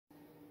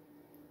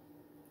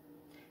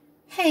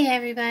Hey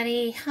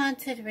everybody,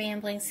 Haunted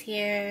Ramblings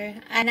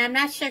here, and I'm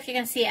not sure if you're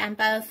going to see it on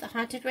both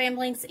Haunted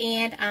Ramblings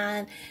and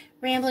on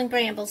Rambling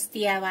Brambles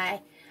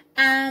DIY.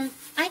 I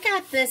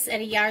got this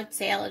at a yard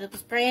sale. It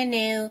was brand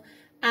new.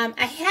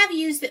 I have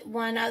used it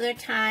one other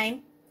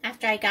time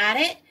after I got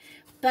it,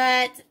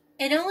 but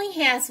it only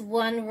has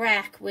one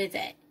rack with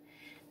it.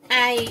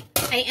 I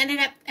ended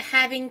up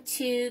having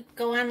to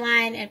go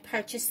online and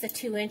purchase the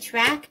 2-inch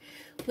rack,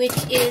 which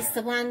is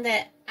the one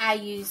that I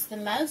use the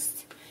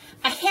most.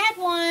 I had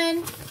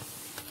one,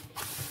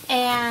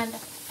 and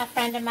a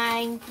friend of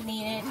mine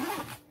needed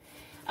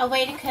a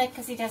way to cook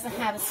because he doesn't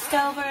have a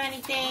stove or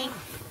anything.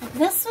 And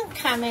this one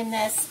comes in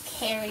this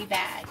carry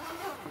bag,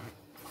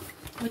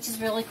 which is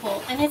really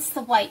cool. And it's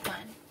the white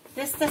one.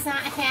 This does not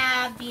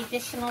have the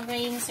additional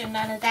rings or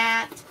none of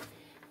that.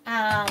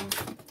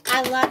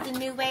 I love the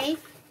NUWAVE.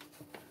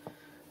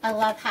 I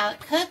love how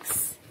it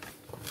cooks.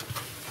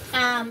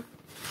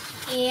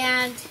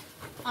 And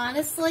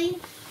honestly,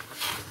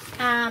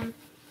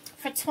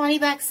 for 20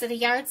 bucks at a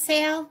yard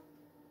sale,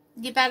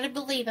 you better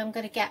believe I'm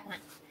going to get one.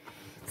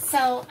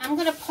 So I'm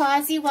going to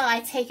pause you while I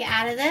take it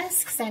out of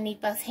this because I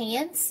need both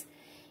hands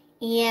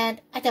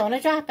and I don't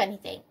want to drop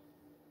anything.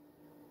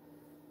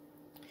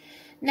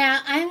 Now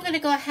I'm going to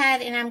go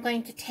ahead and I'm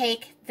going to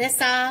take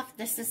this off.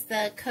 This is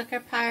the cooker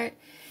part.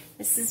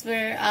 This is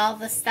where all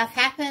the stuff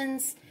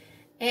happens.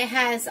 It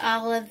has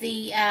all of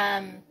the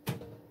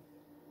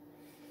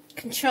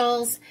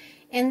controls,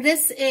 and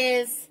this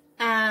is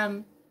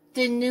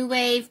the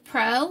NUWAVE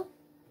Pro.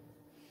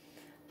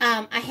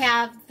 I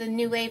have the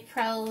NUWAVE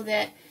Pro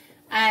that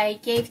I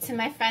gave to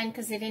my friend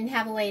because he didn't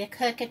have a way to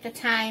cook at the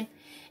time,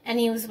 and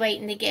he was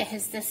waiting to get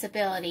his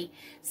disability.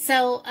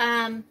 So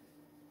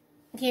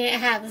he didn't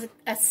have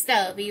a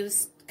stove. He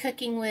was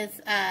cooking with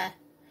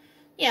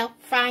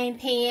frying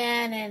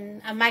pan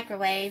and a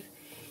microwave,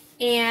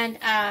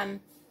 and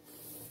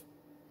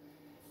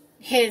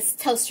his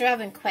toaster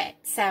oven quit.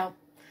 So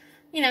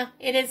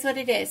it is what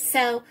it is.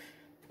 So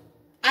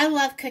I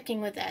love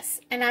cooking with this,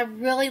 and I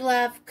really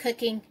love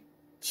cooking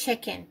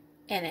chicken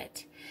in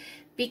it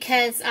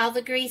because all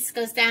the grease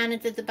goes down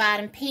into the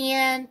bottom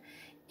pan,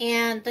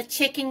 and the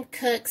chicken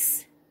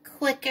cooks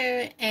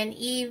quicker and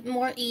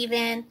more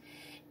even,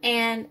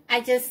 and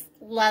I just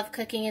love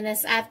cooking in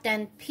this. I've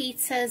done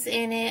pizzas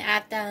in it.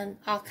 I've done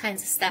all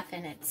kinds of stuff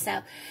in it.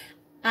 So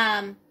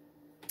I've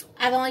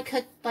only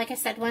cooked, like I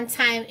said, one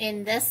time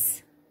in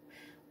this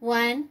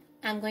one.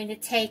 I'm going to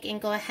take and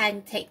go ahead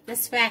and take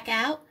this rack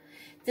out.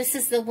 This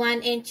is the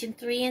 1-inch and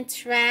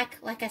 3-inch rack.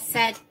 Like I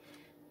said,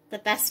 the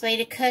best way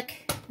to cook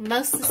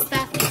most of the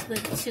stuff is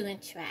with a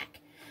 2-inch rack.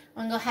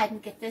 I'm going to go ahead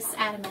and get this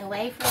out of my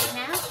way for right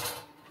now.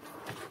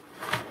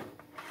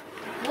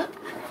 Whoop.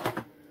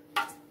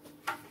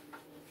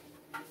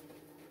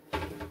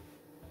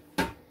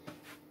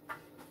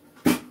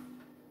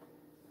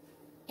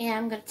 And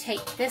I'm going to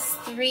take this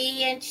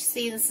 3-inch.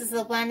 See, this is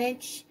the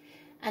 1-inch.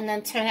 And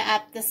then turn it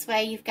up this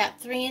way. You've got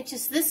 3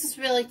 inches. This is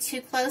really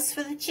too close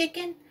for the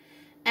chicken.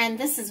 And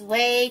this is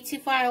way too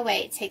far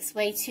away. It takes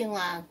way too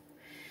long.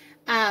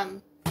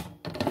 I'm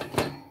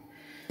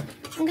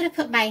going to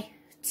put my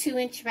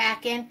 2-inch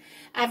rack in.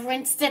 I've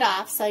rinsed it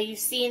off. So you've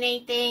seen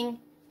anything,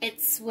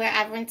 it's where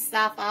I've rinsed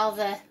off all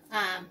the...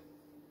 and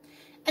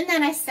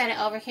then I set it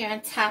over here on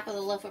top of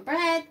the loaf of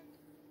bread.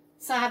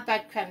 So I have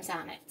breadcrumbs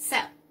on it. So,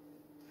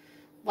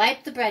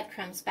 wipe the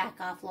breadcrumbs back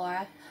off,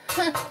 Laura.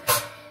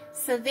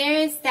 So there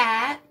is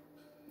that,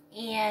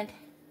 and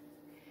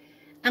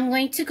I'm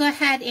going to go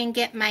ahead and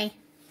get my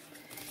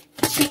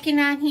chicken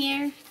on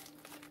here,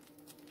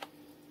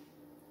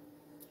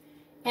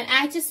 and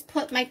I just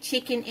put my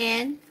chicken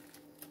in,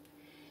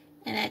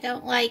 and I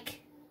don't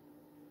like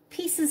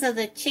pieces of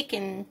the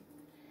chicken,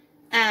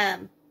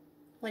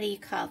 what do you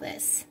call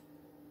this,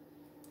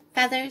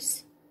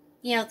 feathers,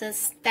 the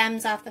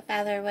stems off the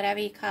feather, whatever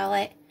you call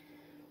it.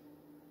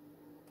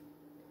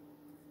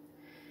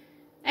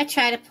 I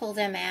try to pull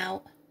them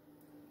out.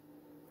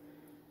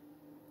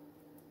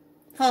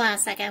 Hold on a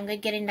second. I'm going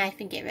to get a knife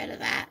and get rid of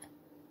that.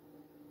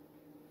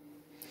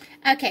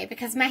 Okay,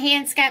 because my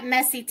hands got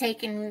messy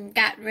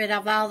got rid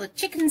of all the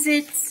chicken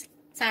zits.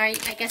 Sorry,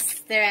 I guess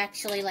they're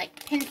actually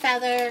like pin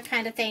feather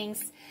kind of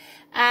things.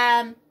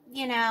 I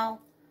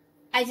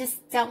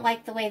just don't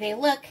like the way they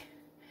look.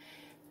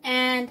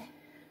 And,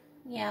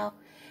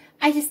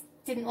 I just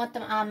didn't want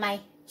them on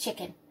my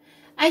chicken.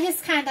 I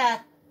just kind of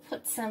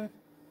put some...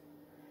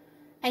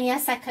 And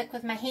yes, I cook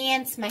with my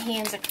hands. My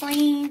hands are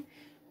clean.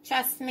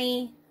 Trust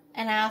me.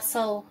 And I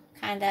also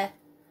kind of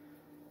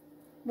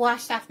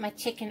washed off my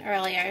chicken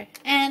earlier.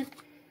 And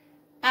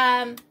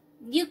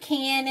you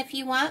can, if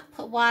you want,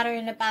 put water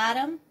in the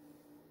bottom.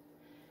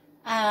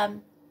 I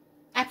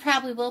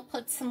probably will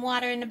put some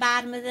water in the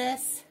bottom of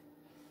this.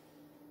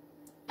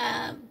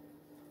 Get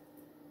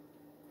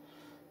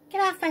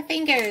off my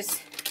fingers.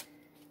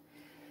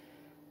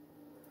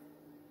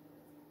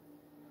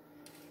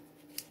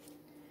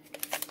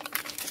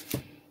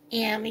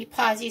 And let me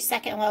pause you a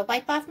second while I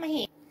wipe off my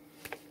hand.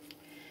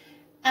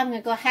 I'm going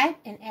to go ahead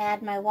and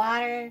add my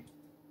water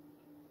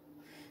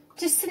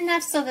Just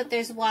enough so that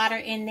there's water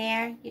in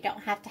there. You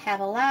don't have to have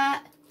a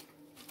lot.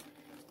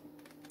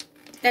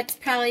 That's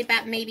probably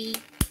about maybe,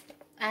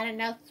 I don't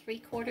know,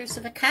 3/4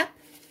 of a cup.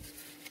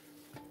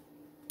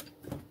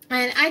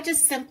 And I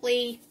just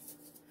simply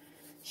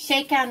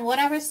shake on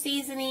whatever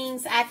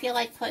seasonings I feel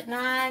like putting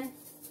on.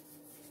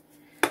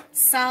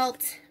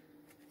 Salt,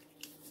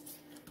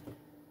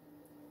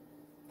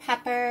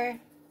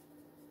 pepper,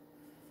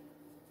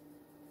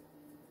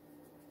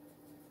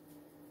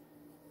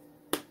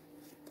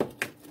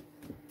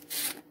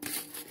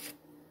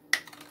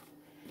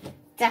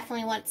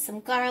 definitely want some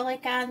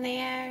garlic on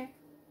there.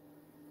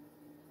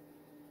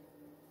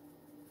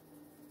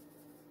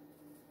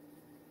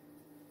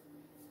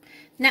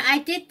 Now I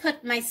did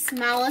put my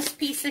smallest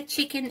piece of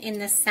chicken in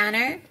the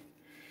center.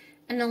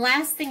 And the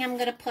last thing I'm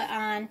going to put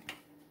on,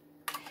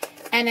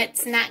 and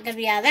it's not going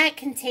to be out of that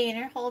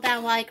container. Hold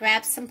on while I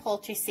grab some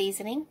poultry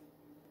seasoning.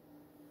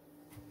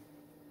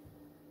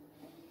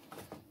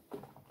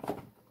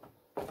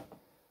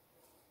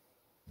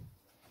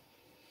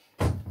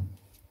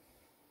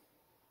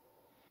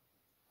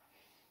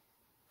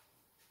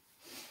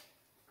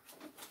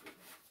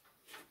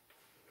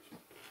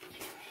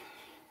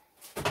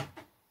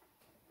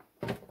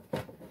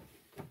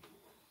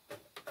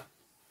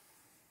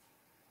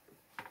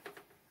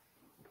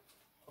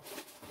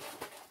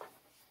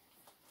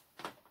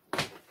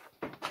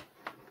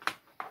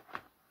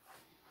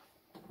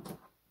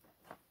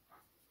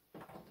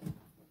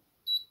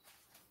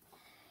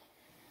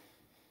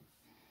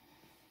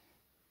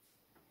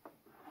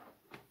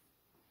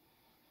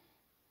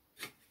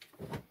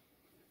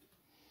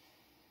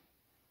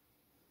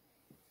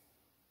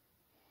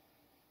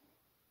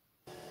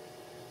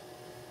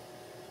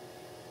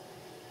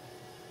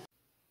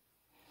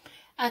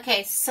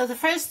 Okay, so the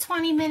first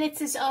 20 minutes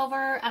is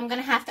over. I'm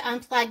going to have to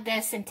unplug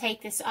this and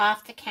take this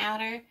off the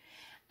counter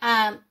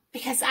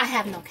because I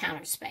have no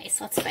counter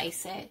space, let's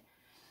face it.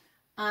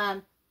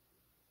 And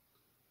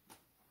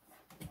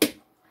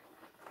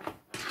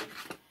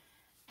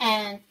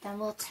then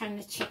we'll turn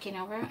the chicken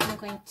over. I'm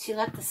going to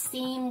let the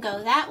steam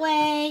go that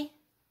way.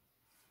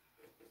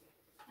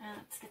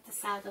 Let's get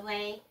this out of the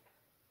way.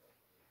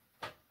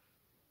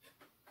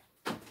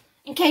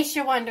 In case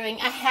you're wondering,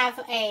 I have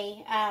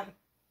a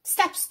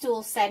step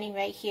stool setting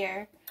right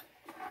here,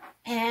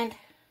 and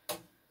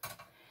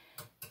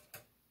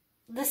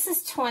this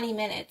is 20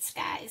 minutes,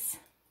 guys.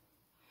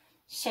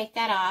 Shake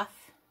that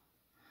off.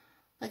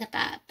 Look at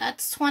that.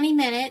 That's 20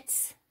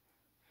 minutes.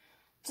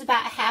 It's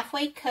about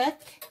halfway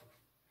cooked.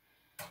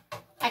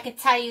 I can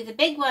tell you the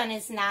big one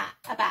is not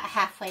about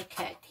halfway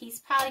cooked. He's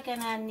probably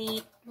gonna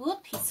need,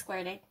 whoop, he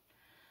squirted,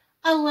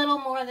 a little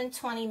more than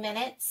 20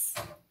 minutes.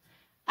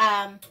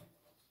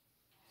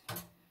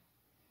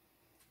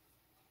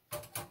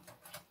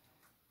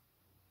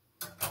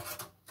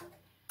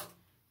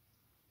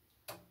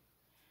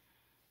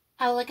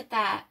 Oh, look at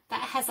that.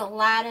 That has a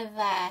lot of,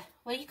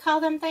 what do you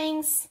call them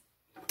things?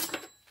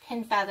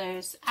 Pin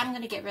feathers. I'm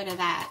going to get rid of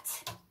that.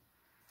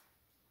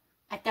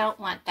 I don't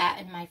want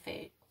that in my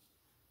food.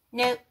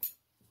 Nope.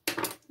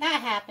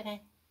 Not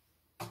happening.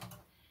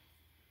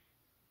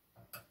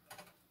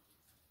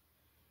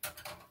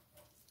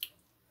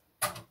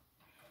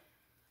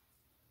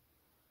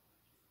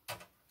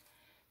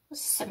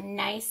 Some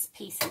nice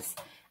pieces.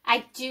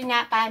 I do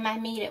not buy my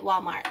meat at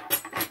Walmart.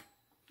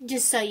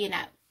 Just so you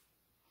know.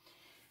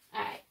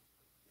 Alright,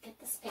 get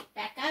this picked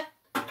back up.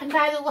 And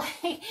by the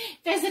way,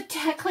 there's a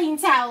clean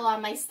towel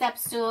on my step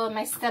stool, and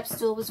my step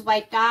stool was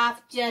wiped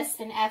off. Just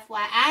an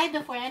FYI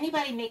before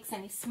anybody makes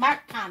any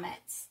smart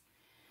comments.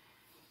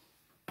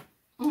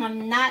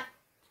 I'm not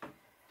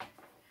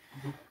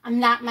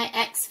my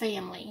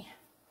ex-family.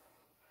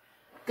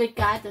 Good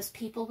God, those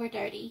people were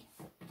dirty.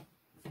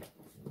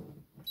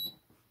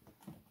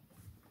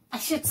 I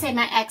should say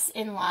my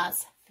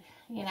ex-in-laws,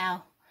 you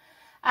know.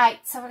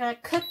 Alright, so we're going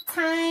to cook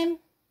time.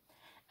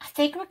 I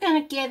think we're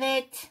going to give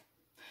it,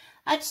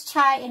 let's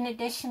try an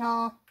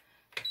additional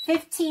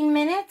 15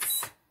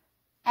 minutes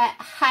at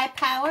high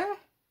power.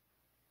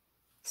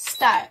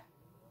 Start.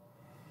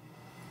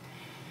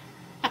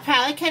 I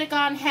probably could have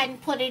gone ahead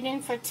and put it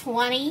in for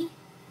 20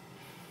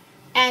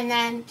 and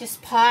then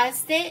just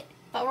paused it.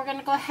 But we're going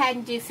to go ahead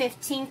and do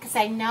 15 because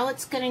I know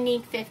it's going to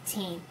need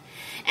 15.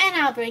 And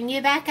I'll bring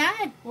you back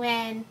on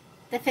when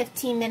the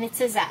 15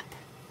 minutes is up.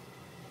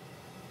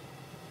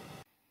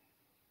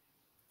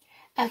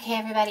 Okay,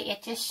 everybody,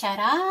 it just shut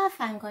off.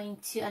 I'm going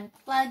to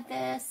unplug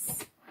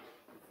this.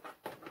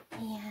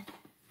 And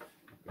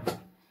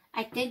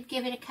I did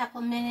give it a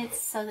couple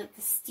minutes so that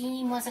the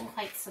steam wasn't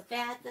quite so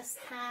bad this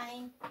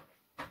time.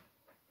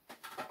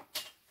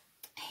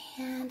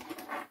 And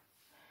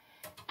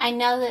I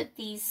know that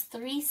these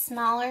 3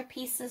 smaller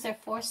pieces or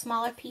 4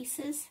 smaller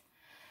pieces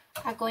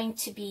are going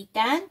to be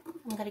done.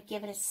 I'm going to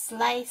give it a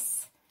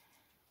slice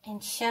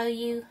and show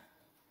you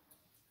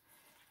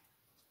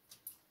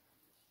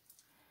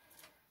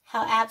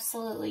how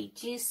absolutely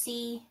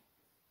juicy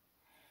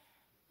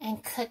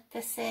and cooked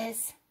this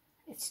is.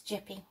 It's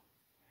dripping.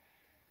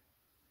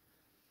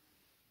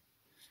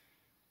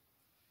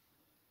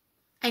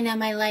 I know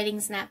my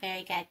lighting's not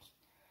very good.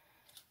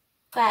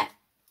 But,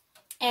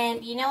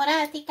 and you know what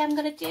I think I'm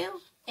going to do?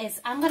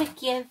 Is I'm going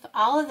to give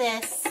all of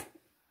this,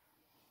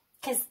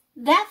 because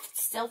that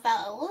still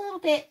felt a little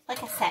bit,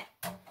 like I said,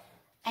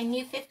 I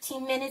knew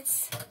 15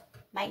 minutes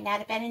might not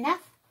have been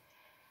enough.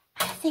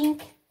 I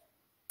think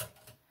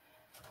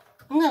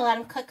I'm going to let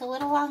him cook a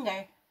little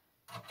longer.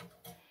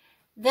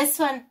 This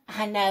one,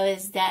 I know,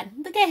 is done.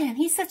 Look at him.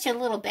 He's such a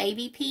little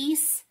baby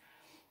piece.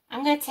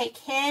 I'm going to take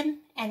him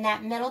and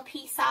that middle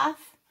piece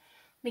off.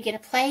 Let me get a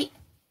plate.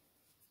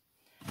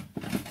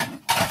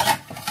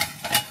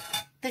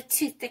 The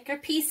two thicker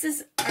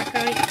pieces are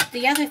going,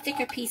 the other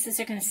thicker pieces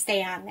are going to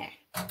stay on there.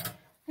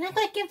 And I'm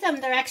going to give them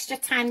their extra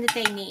time that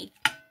they need.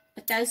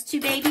 But those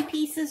two baby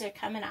pieces are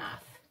coming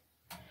off.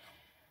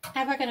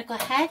 Now we're going to go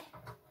ahead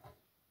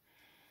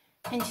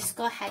and just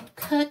go ahead and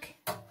cook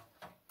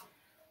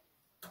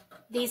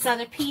these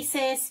other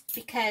pieces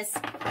because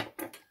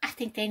I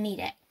think they need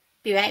it.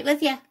 Be right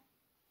with you.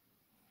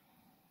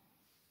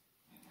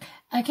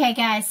 Okay,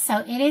 guys,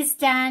 so it is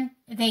done.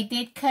 They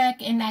did cook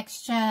an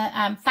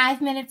extra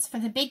 5 minutes for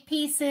the big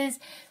pieces.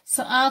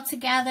 So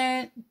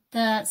altogether,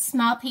 the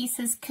small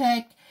pieces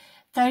cooked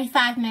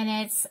 35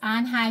 minutes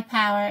on high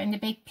power, and the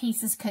big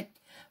pieces cooked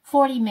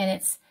 40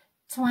 minutes.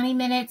 20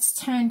 minutes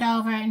turned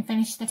over and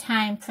finished the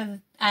time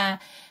for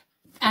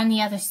on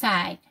the other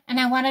side. And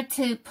I wanted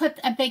to put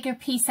a bigger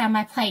piece on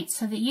my plate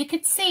so that you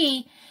could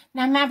see.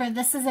 Now remember,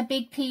 this is a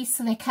big piece,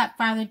 so they cut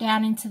farther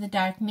down into the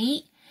dark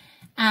meat.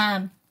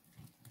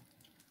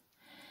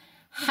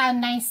 How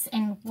nice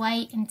and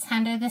white and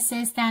tender this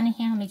is down in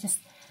here. Let me just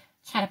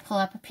try to pull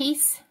up a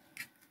piece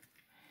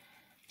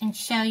and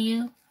show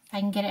you if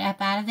I can get it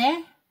up out of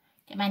there.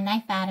 Get my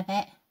knife out of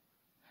it.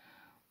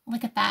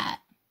 Look at that.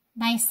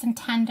 Nice and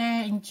tender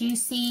and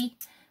juicy.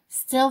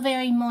 Still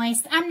very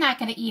moist. I'm not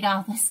going to eat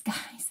all this,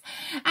 guys.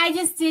 I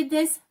just did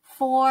this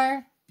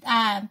for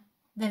the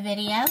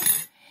video.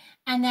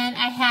 And then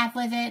I have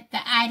with it the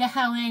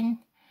Idahoan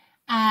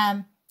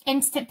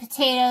instant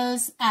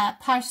potatoes,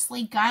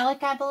 parsley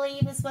garlic, I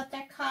believe is what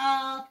they're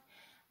called.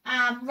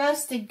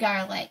 Roasted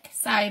garlic.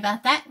 Sorry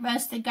about that.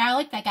 Roasted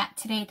garlic I got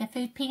today at the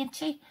food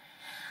pantry.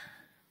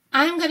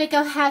 I'm going to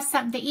go have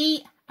something to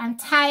eat. I'm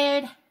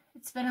tired.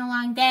 It's been a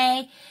long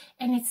day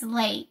and it's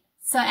late.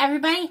 So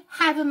everybody,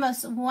 have a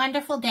most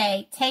wonderful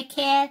day. Take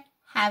care.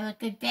 Have a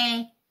good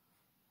day.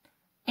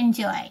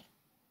 Enjoy.